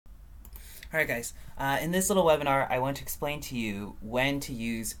Alright guys, in this little webinar I want to explain to you when to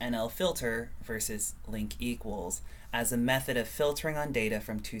use NL-filter versus link equals as a method of filtering on data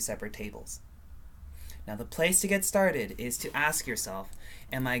from two separate tables. Now the place to get started is to ask yourself,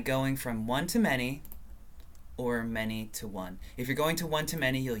 am I going from one to many or many to one? If you're going to one to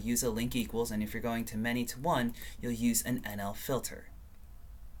many, you'll use a link equals, and if you're going to many to one, you'll use an NL-filter.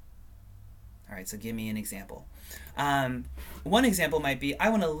 Alright, so give me an example. One example might be, I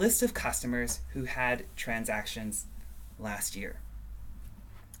want a list of customers who had transactions last year.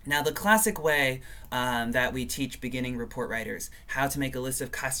 Now the classic way that we teach beginning report writers how to make a list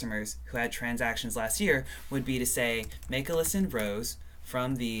of customers who had transactions last year would be to say, make a list in rows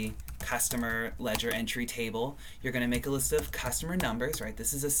from the customer ledger entry table. You're going to make a list of customer numbers, right?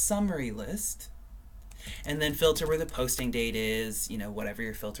 This is a summary list. And then filter where the posting date is, whatever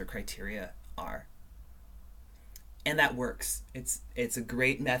your filter criteria are. And that works. It's a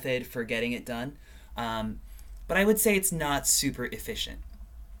great method for getting it done. But I would say it's not super efficient.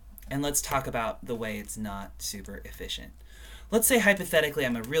 And let's talk about the way it's not super efficient. Let's say hypothetically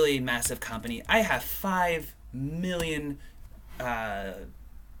I'm a really massive company. I have 5 million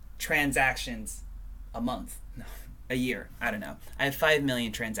transactions a month, a year, I don't know. I have 5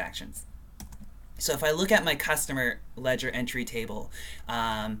 million transactions. So if I look at my customer ledger entry table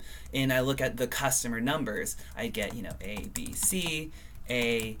and I look at the customer numbers, I get, A, B, C,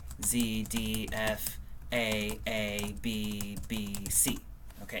 A, Z, D, F, A, B, B, C.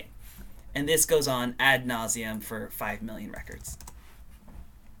 Okay. And this goes on ad nauseum for 5 million records.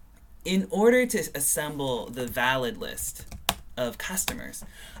 In order to assemble the valid list of customers,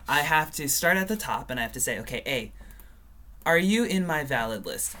 I have to start at the top and I have to say, okay, A, are you in my valid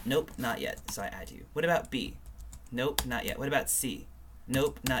list? Nope, not yet, so I add you. What about B? Nope, not yet. What about C?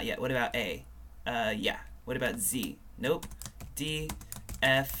 Nope, not yet. What about A? Yeah. What about Z? Nope. D,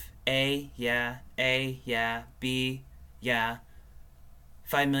 F, A, yeah. A, yeah. B, yeah.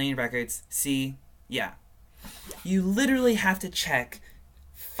 5 million records. C, yeah. You literally have to check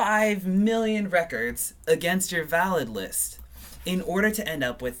 5 million records against your valid list in order to end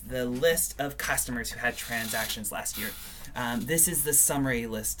up with the list of customers who had transactions last year. This is the summary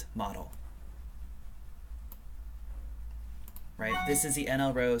list model. Right? This is the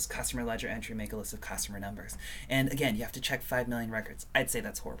NL rows, customer ledger entry, make a list of customer numbers. And again, you have to check 5 million records. I'd say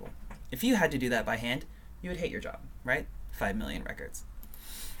that's horrible. If you had to do that by hand, you would hate your job, right? 5 million records.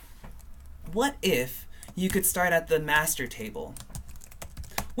 What if you could start at the master table?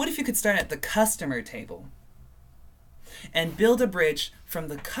 What if you could start at the customer table and build a bridge from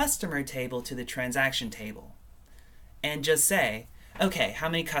the customer table to the transaction table? And just say, okay, how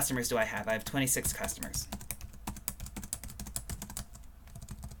many customers do I have? I have 26 customers.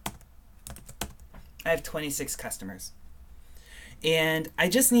 I have 26 customers. And I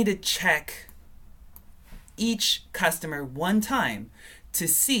just need to check each customer one time to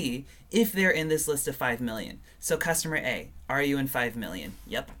see if they're in this list of 5 million. So customer A, are you in 5 million?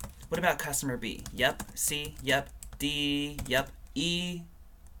 Yep. What about customer B? Yep. C? Yep. D? Yep. E?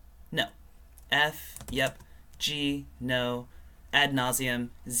 No. F? Yep. G, no. Ad nauseum,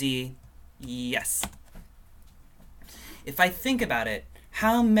 Z, yes. If I think about it,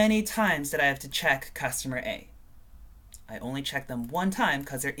 how many times did I have to check customer A? I only check them one time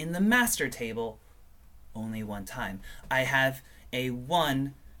because they're in the master table only one time. I have a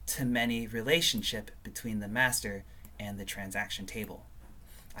one-to-many relationship between the master and the transaction table.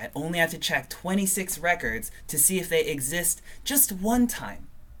 I only have to check 26 records to see if they exist just one time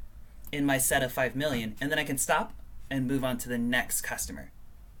in my set of 5 million, and then I can stop and move on to the next customer.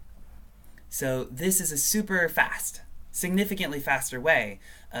 So this is a super fast, significantly faster way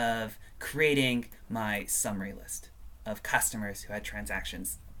of creating my summary list of customers who had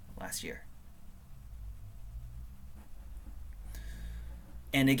transactions last year.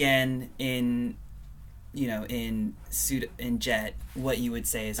 And again, in Jet, what you would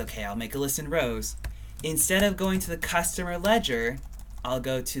say is, okay, I'll make a list in rows. Instead of going to the customer ledger, I'll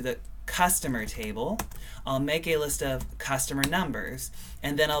go to the customer table, I'll make a list of customer numbers,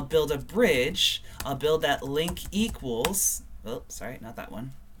 and then I'll build a bridge. I'll build that link equals, oh, sorry, not that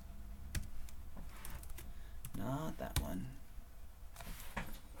one. Not that one.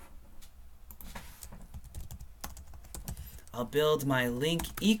 I'll build my link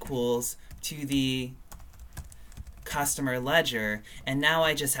equals to the customer ledger, and now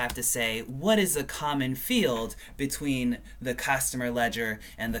I just have to say, what is the common field between the customer ledger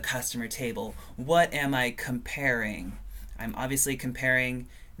and the customer table? What am I comparing? I'm obviously comparing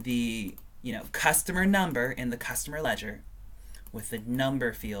the customer number in the customer ledger with the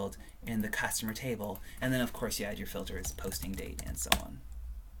number field in the customer table, and then of course you add your filters, posting date, and so on.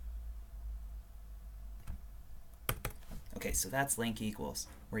 Okay, so that's link equals,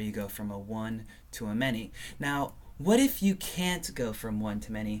 where you go from a 1 to a many. Now, what if you can't go from 1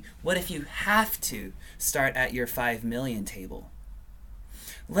 to many? What if you have to start at your 5 million table?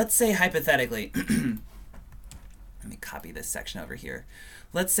 Let's say hypothetically, let me copy this section over here.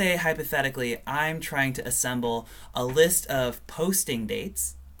 Let's say hypothetically I'm trying to assemble a list of posting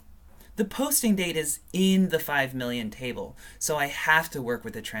dates. The posting date is in the 5 million table, so I have to work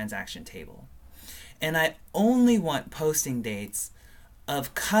with the transaction table. And I only want posting dates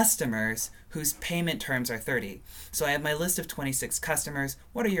of customers whose payment terms are 30. So I have my list of 26 customers.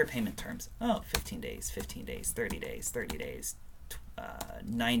 What are your payment terms? Oh, 15 days, 15 days, 30 days, 30 days,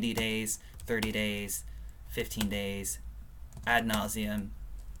 90 days, 30 days, 15 days, ad nauseum,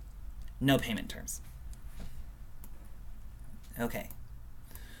 no payment terms. Okay.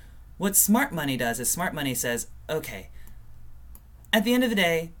 What Smart Money does is Smart Money says, okay, at the end of the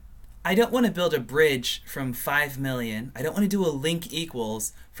day, I don't want to build a bridge from 5 million. I don't want to do a link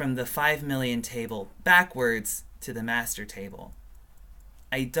equals from the 5 million table backwards to the master table.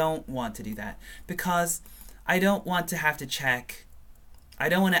 I don't want to do that because I don't want to have to check. I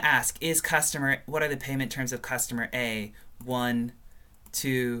don't want to ask, what are the payment terms of customer A 1,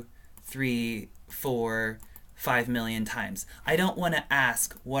 2, 3, 4, 5 million times. I don't want to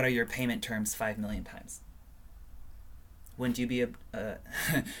ask, what are your payment terms 5 million times? Wouldn't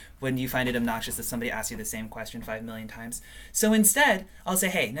you find it obnoxious if somebody asked you the same question 5 million times? So instead, I'll say,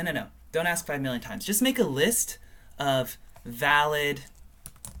 hey, no, don't ask 5 million times. Just make a list of valid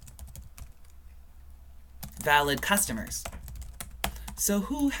customers. So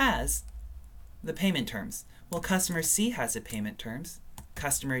who has the payment terms? Well, customer C has the payment terms,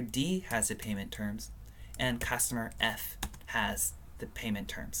 customer D has the payment terms, and customer F has the payment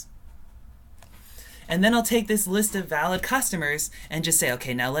terms. And then I'll take this list of valid customers and just say,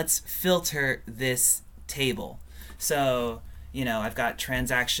 okay, now let's filter this table. So, I've got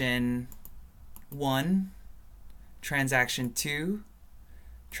transaction 1, transaction 2,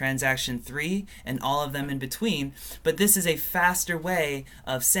 transaction 3, and all of them in between. But this is a faster way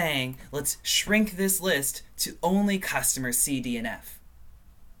of saying, let's shrink this list to only customers C, D, and F.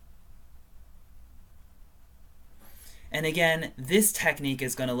 And again, this technique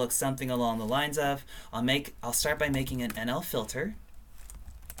is going to look something along the lines of, I'll start by making an NL filter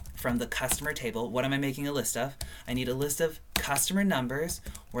from the customer table. What am I making a list of? I need a list of customer numbers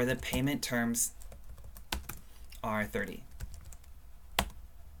where the payment terms are 30.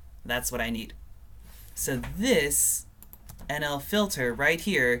 That's what I need. So this NL filter right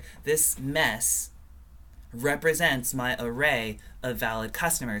here, this mess, represents my array of valid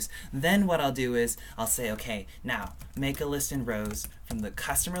customers. Then what I'll do is I'll say, okay, now make a list in rows from the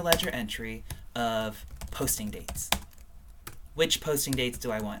customer ledger entry of posting dates. Which posting dates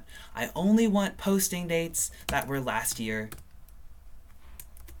do I want? I only want posting dates that were last year.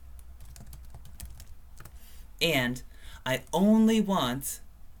 And I only want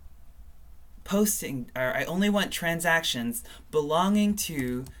transactions belonging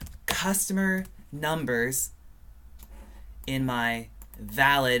to customer numbers in my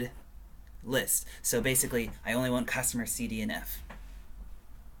valid list. So basically, I only want customer C, D, and F.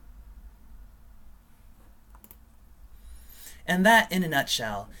 And that, in a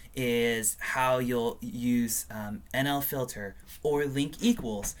nutshell, is how you'll use NL filter or link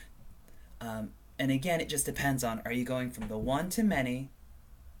equals. And again, it just depends on, are you going from the 1 to many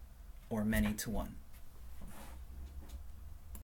or many to 1?